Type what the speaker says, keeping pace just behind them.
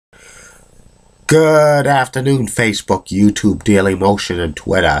Good afternoon, Facebook, YouTube, Daily Motion, and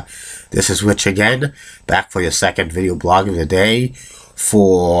Twitter. This is Rich again, back for your second video blog of the day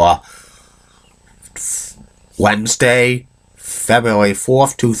for Wednesday, February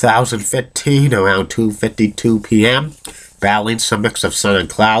 4th, 2015, around 2:52 p.m. Battling some mix of sun and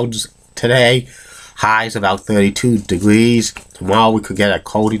clouds today. Highs about 32 degrees. Tomorrow we could get a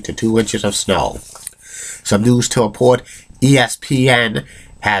coating to 2 inches of snow. Some news to report. ESPN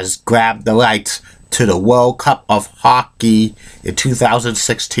has grabbed the rights to the World Cup of Hockey in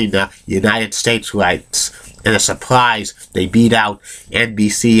 2016, the United States rights. In a surprise, they beat out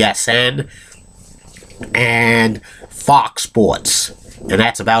NBCSN and Fox Sports. And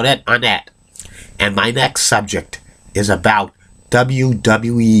that's about it on that. And my next subject is about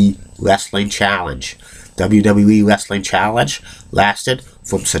WWE Wrestling Challenge. WWE Wrestling Challenge lasted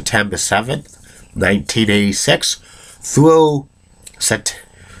from September 7th, 1986 through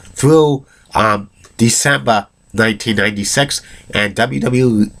December 1996, and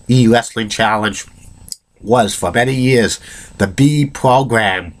WWE Wrestling Challenge was for many years the B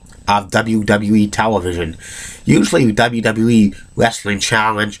program of WWE television. Usually WWE Wrestling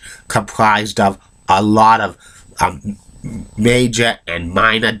Challenge comprised of a lot of major and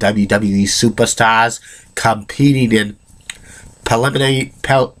minor WWE superstars competing in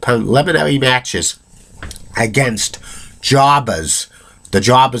preliminary matches against jobbers. The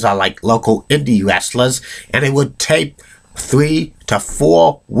jobbers are like local indie wrestlers, and it would take 3 to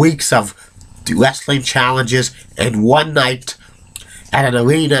 4 weeks of wrestling challenges in one night at an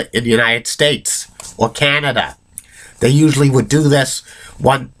arena in the United States or Canada. They usually would do this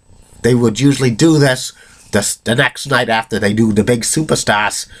the next night after they do the big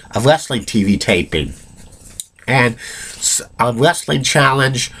superstars of wrestling TV taping. And Wrestling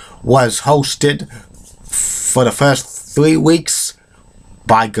Challenge was hosted for the first 3 weeks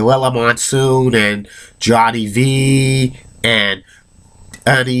by Gorilla Monsoon and Johnny V and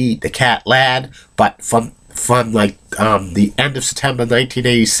Ernie the Cat Ladd, but from the end of September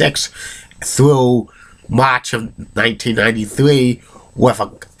 1986 through March of 1993, with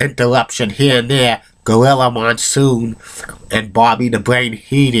an interruption here and there, Gorilla Monsoon and Bobby the Brain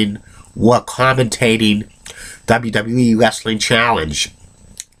Heenan were commentating WWE Wrestling Challenge.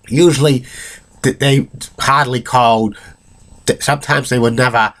 Usually they hardly called. Sometimes they would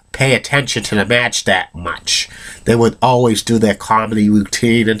never pay attention to the match that much. They would always do their comedy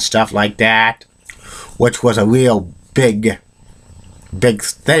routine and stuff like that, which was a real big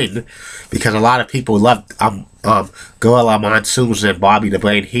thing, because a lot of people loved Gorilla Monsoon's and Bobby the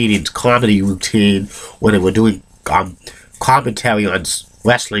Brain Heenan's comedy routine when they were doing commentary on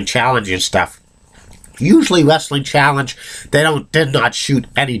Wrestling Challenge and stuff. Usually Wrestling Challenge, did not shoot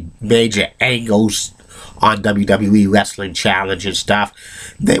any major angles on WWE Wrestling Challenge and stuff.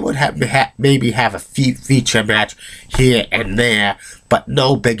 They would maybe have a feature match here and there, but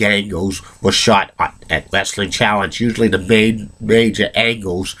no big angles were shot at Wrestling Challenge. Usually the main major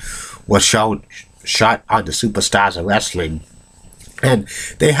angles were shot on the superstars of wrestling. And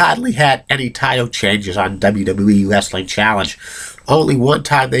they hardly had any title changes on WWE Wrestling Challenge. Only one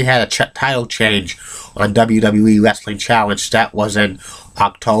time they had a title change on WWE Wrestling Challenge. That was in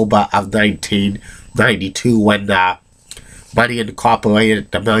October of 1992 when Money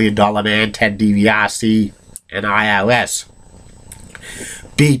Incorporated, the $1 Million Man, Ted DiBiase, and IRS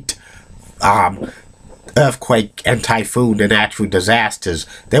beat Earthquake and Typhoon, the natural disasters.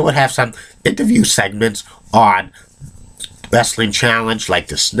 They would have some interview segments on Wrestling Challenge, like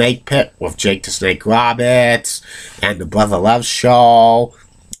the Snake Pit with Jake the Snake Roberts, and the Brother Love Show,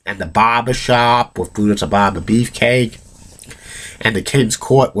 and the Barber Shop with Brutus the Barber Beefcake, and the King's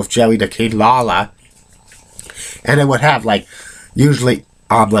Court with Jerry the King Lawler. And it would have usually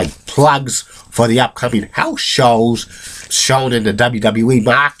plugs for the upcoming house shows shown in the WWE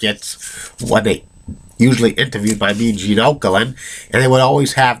markets when they usually interviewed by me, Gene Okerlund, and they would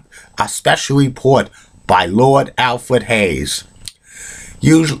always have a special report by Lord Alfred Hayes.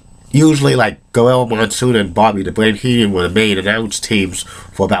 Usually Gorilla Monsoon and Bobby the Brain Heenan were the main announce teams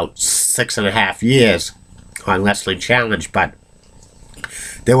for about 6.5 years on Wrestling Challenge, but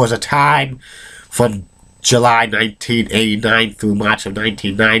there was a time from July 1989 through March of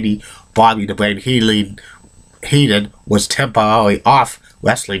 1990, Bobby the Brain Heenan was temporarily off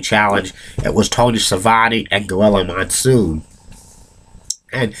Wrestling Challenge. It was Tony Schiavone and Gorilla Monsoon.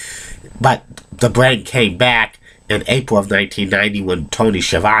 But the Brain came back in April of 1990 when Tony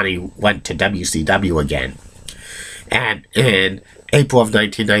Schiavone went to WCW again. And in April of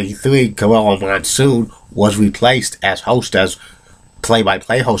 1993, Gorilla Monsoon was replaced as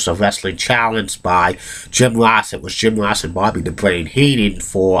play-by-play host of Wrestling Challenge by Jim Ross. It was Jim Ross and Bobby the Brain Heenan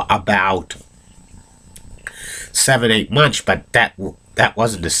for about 7-8 months, but that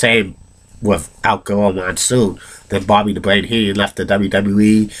wasn't the same without Gorilla Monsoon. Then Bobby the Brain Heenan left the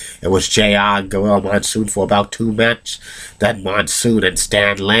WWE. It was JR and Gorilla Monsoon for about 2 months. Then Monsoon and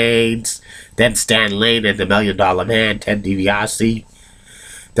Stan Lane. Then Stan Lane and the $1 Million Man, Ted DiBiase.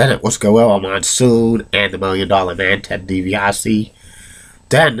 Then it was Gorilla Monsoon and the $1 Million Man, Ted DiBiase.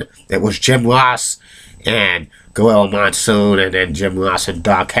 Then it was Jim Ross and Gorilla Monsoon, and then Jim Ross and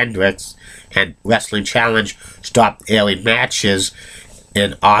Doc Hendricks. And Wrestling Challenge stopped airing matches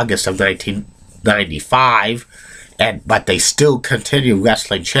in August of 1995, but they still continued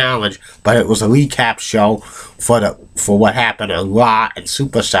Wrestling Challenge, but it was a recap show for what happened on Raw and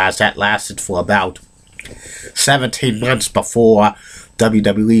Superstars that lasted for about 17 months before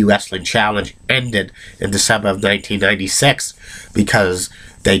WWE Wrestling Challenge ended in December of 1996, because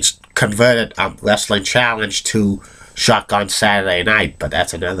they converted Wrestling Challenge to Shotgun Saturday Night, but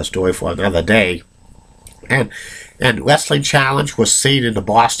that's another story for another day. And Wrestling Challenge was seen in the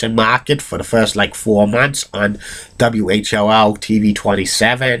Boston market for the first 4 months on WHLL TV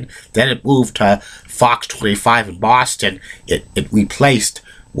 27. Then it moved to Fox 25 in Boston. It replaced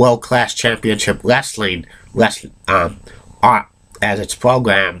World Class Championship Wrestling as its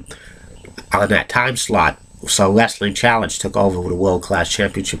program on that time slot. So Wrestling Challenge took over the World Class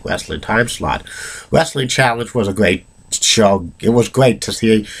Championship Wrestling time slot. Wrestling Challenge was a great show. It was great to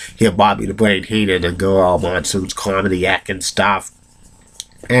hear Bobby the Brain Heenan and Gorilla Monsoon's comedy act and stuff.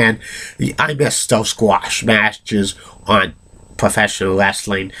 And I miss those squash matches on professional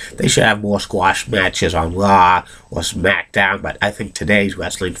wrestling. They should have more squash matches on Raw or SmackDown, but I think today's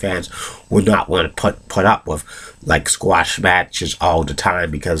wrestling fans would not want to put up with squash matches all the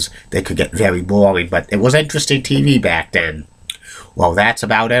time, because they could get very boring. But it was interesting TV back then. Well, that's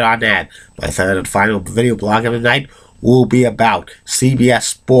about it on that. My third and final video blog of the night will be about CBS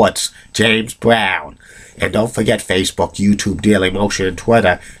Sports' James Brown. And don't forget Facebook, YouTube, Daily Motion, and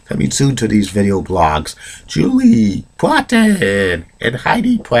Twitter. Coming soon to these video blogs. Julie Pratten and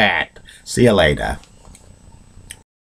Heidi Pratt. See you later.